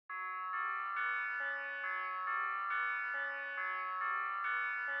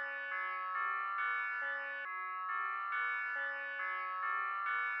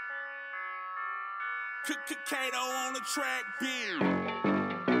Kato on the track, beer.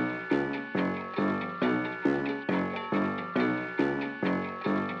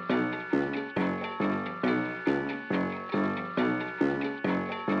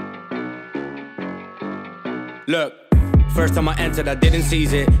 Look, first time I entered, I didn't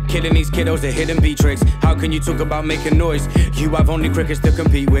seize it. Killing these kiddos, a hidden Beatrix. How can you talk about making noise? You have only crickets to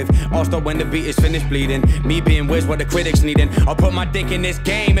compete with. I'll stop when the beat is finished bleeding. Me being whiz, what the critics needing. I'll put my dick in this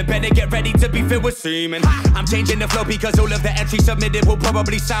game and better get ready to be filled with semen. I'm changing the flow because all of the entries submitted will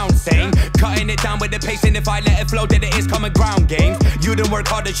probably sound same. Cutting it down with the pace, and if I let it flow, then it is common ground games. You don't work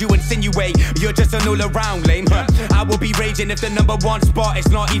hard as you insinuate. You're just an all-around lame. I will be raging if the #1 spot is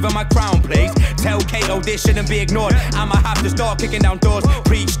not even my crown place. Tell Kato this shouldn't be ignored. I'ma have to start kicking down doors.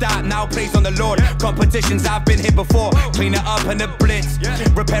 Preach that, now praise on the Lord. Competitions, I've been here before. Clean it up and a blitz.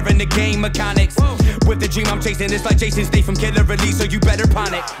 Repairing the game mechanics. With the dream I'm chasing, it's like Jason Statham, killer release, so you better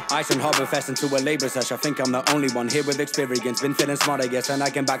panic. Ice and Harborfest into a labor sesh. I think I'm the only one here with experience. Been feeling smart, I guess, and I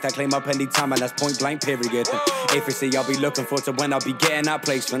can back that claim up anytime, and that's point blank, period. AFC I'll be looking for to when I'll be getting that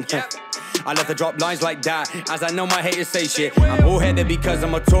placement. I love to drop lines like that, as I know my haters say shit. I'm bullheaded because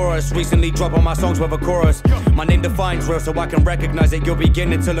I'm a tourist. Recently dropped all my songs with a chorus. My name defines real, so I can recognize it. You're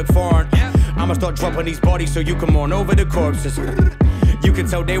beginning to look foreign. I'ma start dropping these bodies so you can mourn over the corpses. You can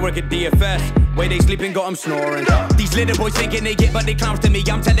tell they work at DFS. Way they sleeping got them snoring. These little boys thinking they get, but they clowns to me.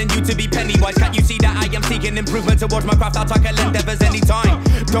 I'm telling you to be pennywise. Can't you see that I am seeking improvement towards my craft? I'll tackle endeavors anytime.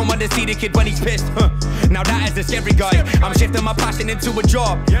 Don't want to see the kid when he's pissed. Now that is the scary guy. I'm shifting my passion into a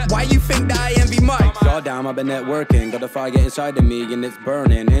job. Why you think that I envy Mike? Goddamn, I've been networking. Got a fire get inside of me and it's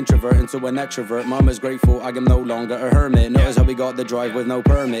burning. Introvert into an extrovert. Mama's grateful I am no longer a hermit. Notice how we got the drive with no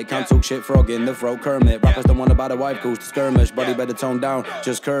permit. Can't talk shit, frog in the throat, Kermit. Rappers don't want about a wife, goes to skirmish. Buddy better tone down,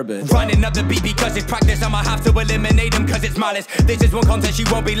 just curb it. Running up the beat because it's practice. I'ma have to eliminate them cause it's malice. This is one contest you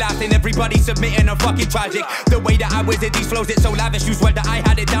won't be lasting. Everybody submitting a fucking tragic. The way that I wizard these flows, it's so lavish. You swear that I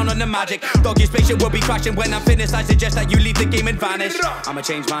had it down on the magic. Doggy spaceship will be crashing when I'm finished. I suggest that you leave the game and vanish. I'ma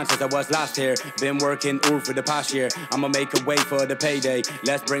change mine since I was last here. Been working all for the past year. I'ma make a way for the payday.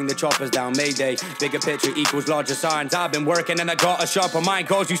 Let's bring the choppers down, Mayday. Bigger picture equals larger signs. I've been working and I got a sharper mind.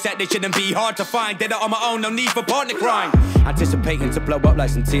 Goals you set, they shouldn't be hard to find. Did it on my own, no need for partner crime. Anticipating to blow up like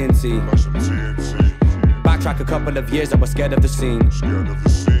some TNT. Backtrack a couple of years, I was scared of the scene.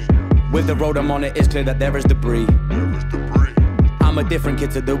 With the road I'm on, it is clear that there is debris. I'm a different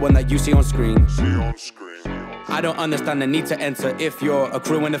kid to the one that you see on screen. I don't understand the need to enter if you're a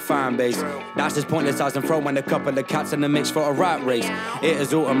crew in a fan base. That's just pointless as I'm throwing a couple of cats in the mix for a rat race. It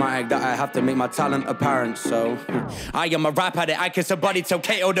is automatic that I have to make my talent apparent, so I am a rap addict. I kiss a body, tell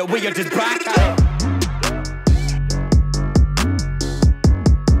Kato that we are just back at it.